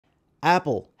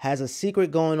Apple has a secret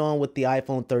going on with the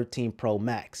iPhone 13 Pro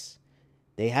Max.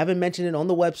 They haven't mentioned it on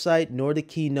the website nor the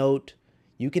keynote.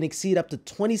 You can exceed up to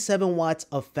 27 watts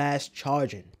of fast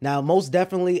charging. Now, most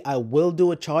definitely, I will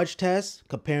do a charge test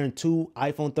comparing two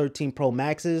iPhone 13 Pro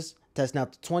Maxes, testing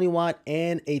out the 20 watt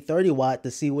and a 30 watt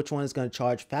to see which one is going to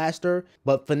charge faster.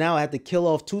 But for now, I have to kill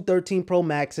off two 13 Pro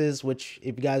Maxes, which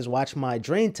if you guys watch my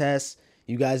drain test,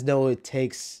 you guys know it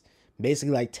takes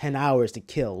basically like 10 hours to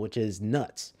kill, which is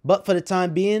nuts. But for the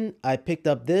time being, I picked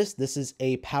up this. This is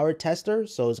a power tester.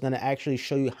 So it's going to actually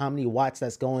show you how many watts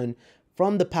that's going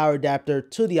from the power adapter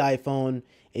to the iPhone.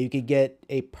 And you can get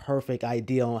a perfect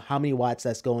idea on how many watts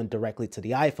that's going directly to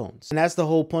the iPhones. And that's the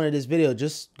whole point of this video,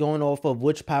 just going off of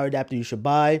which power adapter you should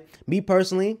buy. Me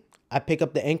personally, I pick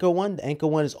up the Anker one. The Anker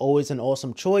one is always an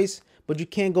awesome choice, but you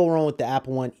can't go wrong with the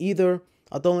Apple one either.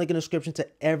 I'll throw a link in the description to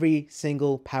every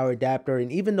single power adapter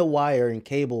and even the wire and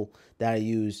cable that I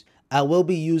use. I will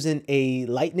be using a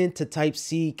Lightning to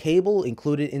Type-C cable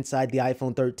included inside the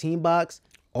iPhone 13 box.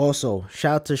 Also,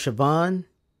 shout out to Shevon.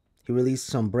 He released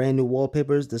some brand new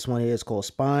wallpapers. This one here is called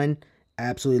Spigen.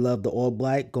 Absolutely love the all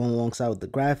black going alongside with the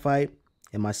graphite.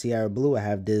 In my Sierra blue, I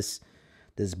have this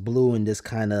blue and this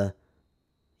kind of,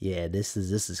 yeah, this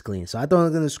is clean. So I throw a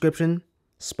link in the description.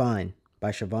 Spigen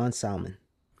by Shevon Salmon.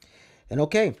 And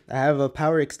okay, I have a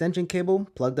power extension cable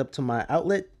plugged up to my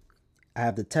outlet. I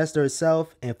have the tester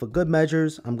itself, and for good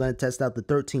measures, I'm going to test out the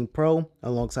 13 Pro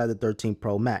alongside the 13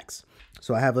 Pro Max.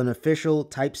 So I have an official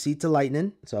Type-C to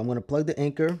Lightning. So I'm going to plug the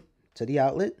Anker to the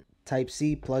outlet.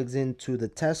 Type-C plugs into the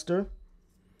tester,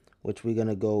 which we're going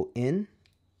to go in.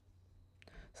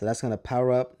 So that's going to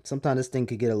power up. Sometimes this thing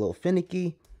could get a little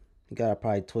finicky. You got to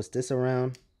probably twist this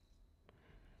around.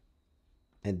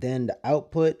 And then the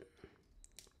output,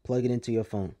 plug it into your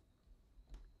phone.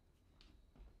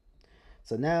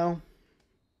 So now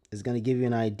it's going to give you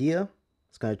an idea.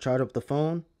 It's going to charge up the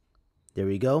phone. There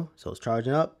we go. So it's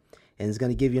charging up, and it's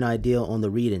going to give you an idea on the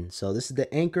reading. So this is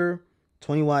the Anker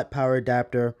 20 watt power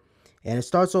adapter, and it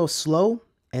starts off slow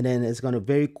and then it's going to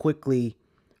very quickly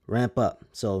ramp up.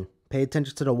 So pay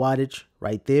attention to the wattage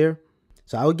right there.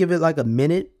 So I would give it like a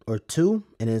minute or two,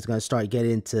 and then it's going to start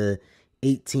getting to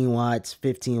 18 watts,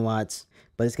 15 watts.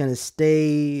 But it's going to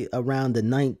stay around the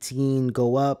 19,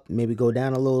 go up, maybe go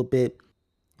down a little bit.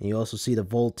 And you also see the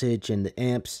voltage and the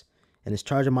amps. And it's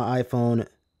charging my iPhone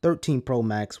 13 Pro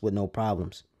Max with no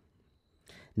problems.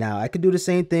 Now, I could do the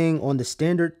same thing on the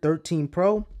standard 13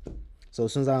 Pro. So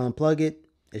as soon as I unplug it,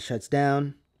 it shuts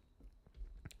down.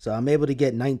 So I'm able to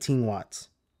get 19 watts,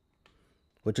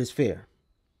 which is fair.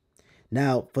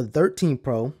 Now, for the 13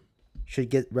 Pro,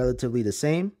 should get relatively the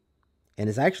same. And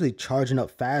it's actually charging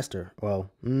up faster. Well,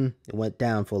 it went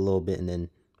down for a little bit and then,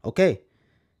 okay.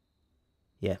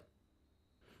 Yeah.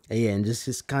 And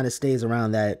just kind of stays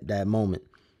around that moment.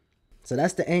 So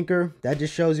that's the Anker. That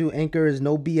just shows you Anker is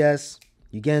no BS.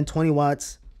 You're getting 20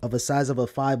 watts of the size of a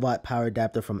 5 watt power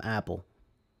adapter from Apple.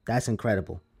 That's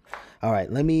incredible. All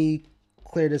right, let me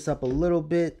clear this up a little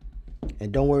bit.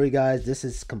 And don't worry, guys. This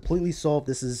is completely soft.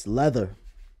 This is leather.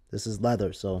 This is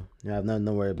leather, so you have nothing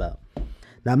to worry about.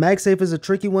 Now, MagSafe is a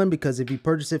tricky one because if you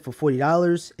purchase it for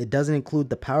 $40, it doesn't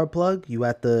include the power plug. You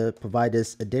have to provide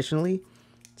this additionally.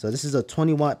 So this is a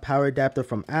 20 watt power adapter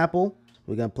from Apple.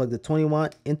 We're going to plug the 20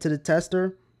 watt into the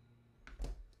tester.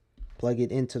 Plug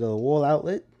it into the wall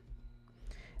outlet.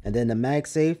 And then the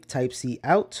MagSafe Type-C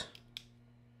out.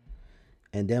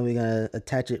 And then we're going to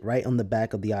attach it right on the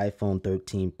back of the iPhone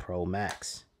 13 Pro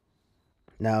Max.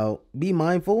 Now, be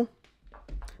mindful.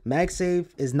 MagSafe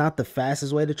is not the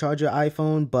fastest way to charge your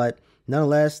iPhone, but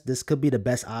nonetheless, this could be the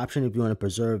best option if you want to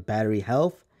preserve battery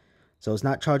health. So it's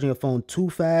not charging your phone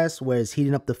too fast, where it's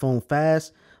heating up the phone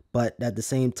fast, but at the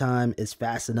same time, it's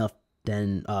fast enough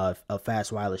than a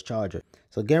fast wireless charger.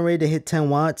 So getting ready to hit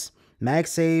 10 watts.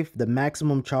 MagSafe, the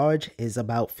maximum charge is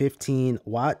about 15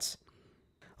 watts.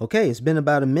 Okay, it's been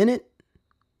about a minute.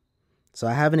 So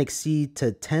I haven't exceeded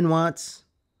to 10 watts,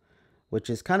 which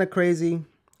is kind of crazy,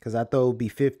 because I thought it would be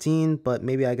 15, but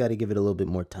maybe I got to give it a little bit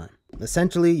more time.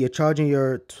 Essentially, you're charging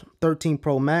your 13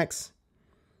 Pro Max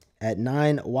at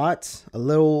 9 watts, a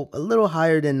little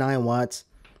higher than 9 watts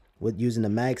with using the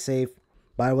MagSafe.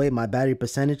 By the way, my battery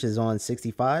percentage is on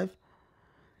 65.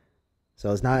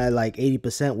 So it's not at like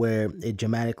 80% where it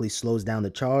dramatically slows down the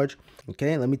charge.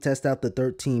 Okay, let me test out the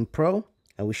 13 Pro,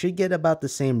 and we should get about the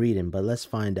same reading, but let's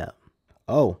find out.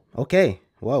 Oh, okay.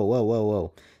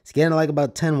 Whoa. It's getting like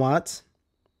about 10 watts.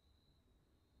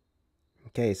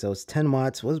 Okay, so it's 10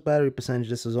 watts. What's battery percentage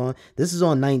this is on? This is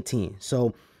on 19.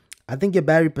 So I think your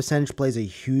battery percentage plays a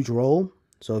huge role.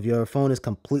 So if your phone is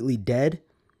completely dead,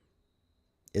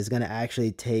 it's going to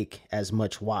actually take as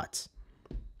much watts.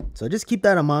 So just keep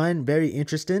that in mind. Very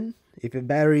interesting. If your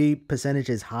battery percentage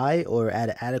is high or at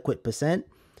an adequate percent,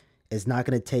 it's not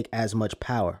going to take as much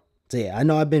power. So yeah, I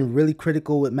know I've been really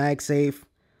critical with MagSafe,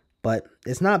 but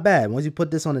it's not bad. Once you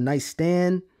put this on a nice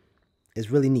stand, it's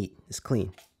really neat. It's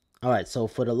clean. All right, so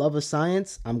for the love of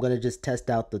science, I'm going to just test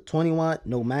out the 20 watt,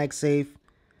 no MagSafe.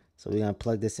 So we're going to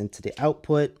plug this into the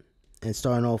output and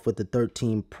starting off with the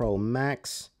 13 Pro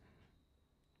Max.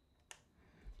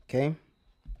 Okay.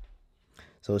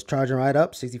 So it's charging right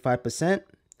up, 65%.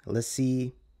 Let's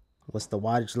see what's the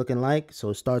wattage looking like. So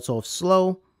it starts off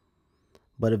slow,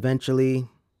 but eventually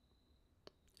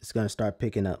it's going to start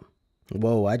picking up.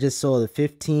 Whoa, I just saw the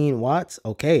 15 watts.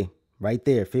 Okay, right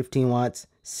there, 15 watts,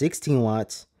 16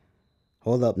 watts.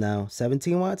 Hold up now,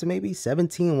 17 watts maybe?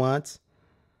 17 watts.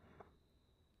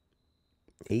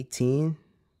 18.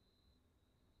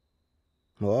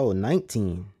 Whoa,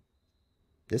 19.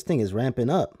 This thing is ramping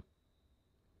up.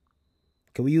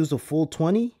 Can we use the full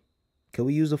 20? Can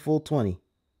we use the full 20?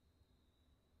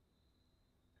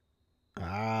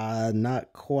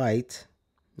 Not quite.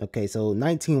 Okay, so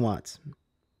 19 watts.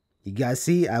 You guys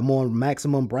see, I'm on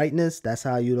maximum brightness. That's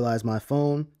how I utilize my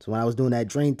phone. So when I was doing that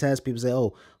drain test, people say,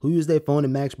 oh, who used their phone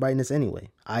in max brightness anyway?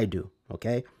 I do,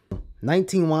 okay?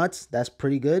 19 watts, that's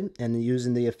pretty good. And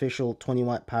using the official 20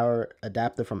 watt power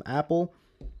adapter from Apple,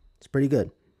 it's pretty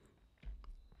good.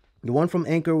 The one from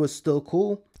Anker was still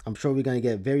cool. I'm sure we're going to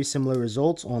get very similar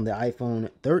results on the iPhone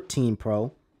 13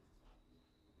 Pro.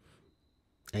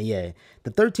 And yeah,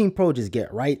 the 13 Pro just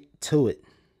get right to it.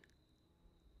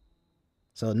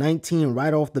 So 19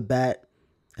 right off the bat.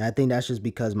 And I think that's just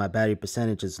because my battery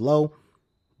percentage is low.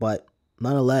 But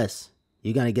nonetheless,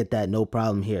 you're going to get that no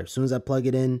problem here. As soon as I plug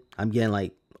it in, I'm getting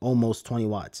like almost 20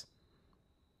 watts.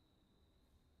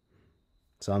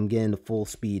 So I'm getting the full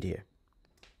speed here.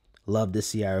 Love this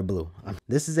Sierra Blue.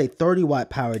 This is a 30 watt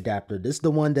power adapter. This is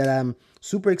the one that I'm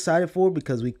super excited for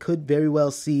because we could very well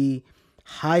see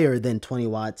higher than 20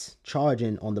 watts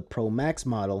charging on the Pro Max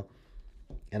model.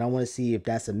 And I want to see if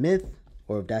that's a myth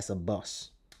or if that's a bust.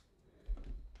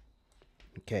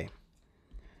 Okay.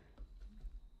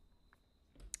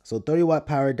 So 30 watt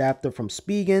power adapter from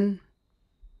Spigen.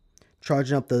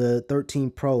 Charging up the 13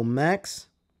 Pro Max.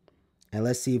 And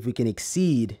let's see if we can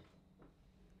exceed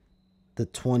the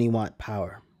 20 watt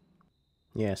power.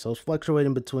 Yeah, so it's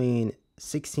fluctuating between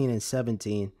 16 and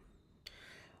 17.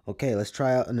 Okay, let's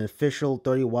try out an official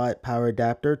 30 watt power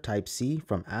adapter Type C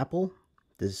from Apple.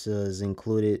 This is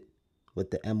included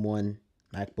with the M1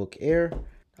 MacBook Air.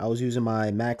 I was using my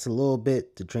Max a little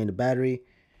bit to drain the battery.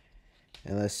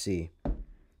 And let's see.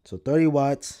 So 30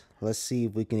 watts. Let's see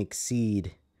if we can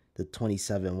exceed the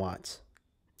 27 watts.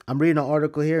 I'm reading an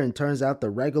article here and turns out the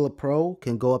regular Pro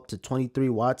can go up to 23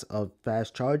 watts of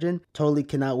fast charging. Totally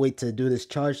cannot wait to do this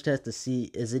charge test to see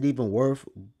is it even worth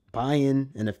buying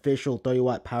an official 30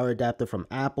 watt power adapter from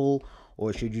Apple,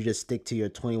 or should you just stick to your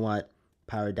 20 watt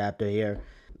power adapter here.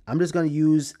 I'm just going to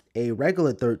use a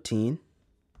regular 13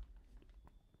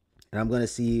 and I'm going to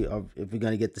see if we're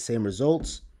going to get the same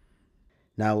results.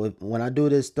 Now, when I do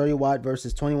this 30 watt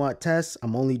versus 20 watt test,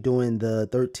 I'm only doing the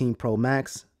 13 Pro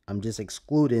Max. I'm just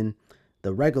excluding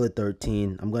the regular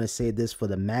 13. I'm going to save this for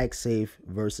the MagSafe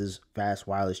versus fast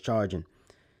wireless charging.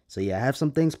 So yeah, I have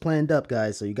some things planned up,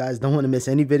 guys. So you guys don't want to miss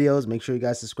any videos. Make sure you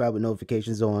guys subscribe with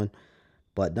notifications on.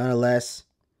 But nonetheless,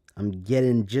 I'm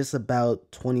getting just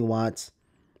about 20 watts.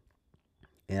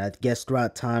 And I guess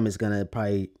throughout time, it's going to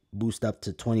probably boost up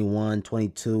to 21,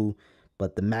 22.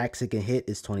 But the max it can hit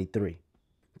is 23.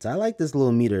 So I like this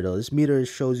little meter, though. This meter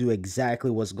shows you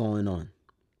exactly what's going on.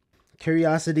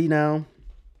 Curiosity now.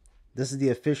 This is the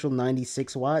official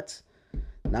 96 watts.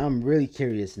 Now I'm really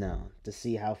curious now to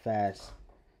see how fast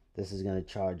this is going to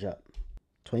charge up.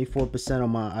 24%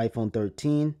 on my iPhone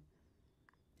 13.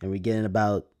 And we're getting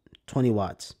about 20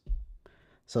 watts.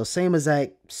 So same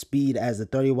exact speed as the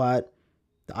 30 watt.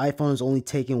 The iPhone is only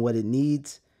taking what it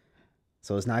needs.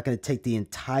 So it's not going to take the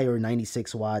entire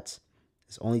 96 watts.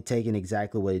 It's only taking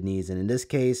exactly what it needs. And in this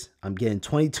case, I'm getting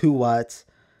 22 watts.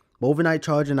 Overnight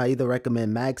charging, I either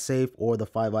recommend MagSafe or the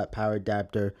 5 watt power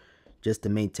adapter just to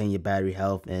maintain your battery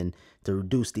health and to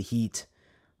reduce the heat.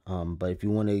 But if you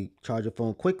want to charge your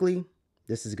phone quickly,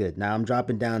 this is good. Now I'm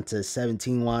dropping down to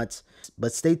 17 watts.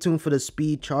 But stay tuned for the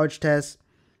speed charge test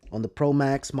on the Pro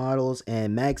Max models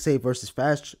and MagSafe versus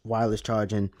fast wireless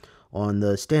charging on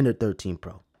the standard 13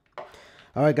 Pro.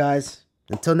 All right, guys.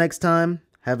 Until next time,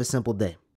 have a simple day.